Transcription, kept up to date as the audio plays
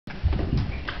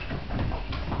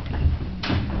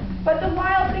But the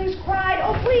wild things cried,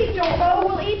 "Oh, please don't go.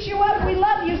 We'll eat you up. We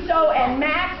love you so." And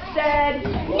Max said,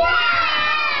 "No!"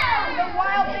 The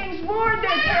wild things roared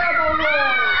their terrible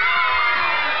roar.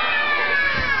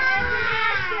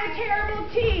 Gnashed their terrible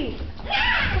teeth.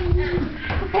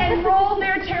 And rolled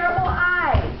their terrible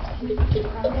eyes.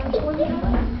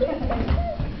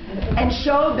 And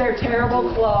showed their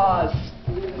terrible claws.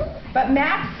 But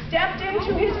Max stepped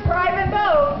into his private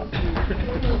boat.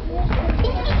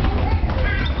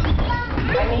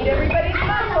 I need everybody's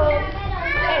muscles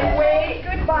and wave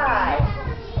goodbye.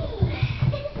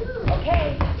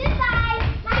 Okay.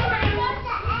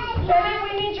 Bennett,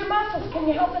 we need your muscles. Can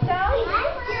you help us out?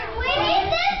 We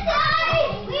need this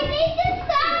side! We need this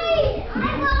side!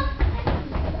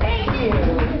 Thank you.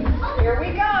 Here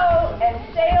we go. And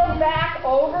sail back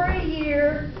over a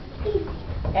year.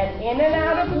 And in and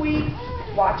out of weeks.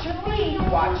 Watch your lead.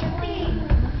 Watch your lead.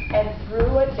 And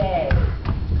through a day.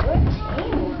 Good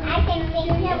team. I can make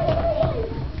everything.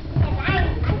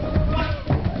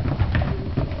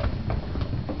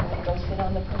 Go sit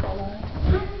on the purple line.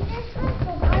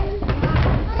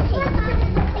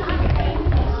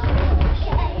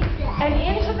 And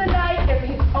into the night of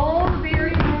his own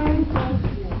very room,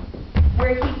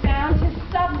 where he found his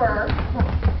supper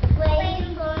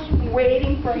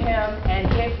waiting for him,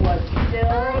 and it was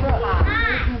still hot.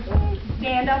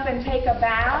 Stand up and take a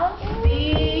bow.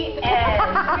 See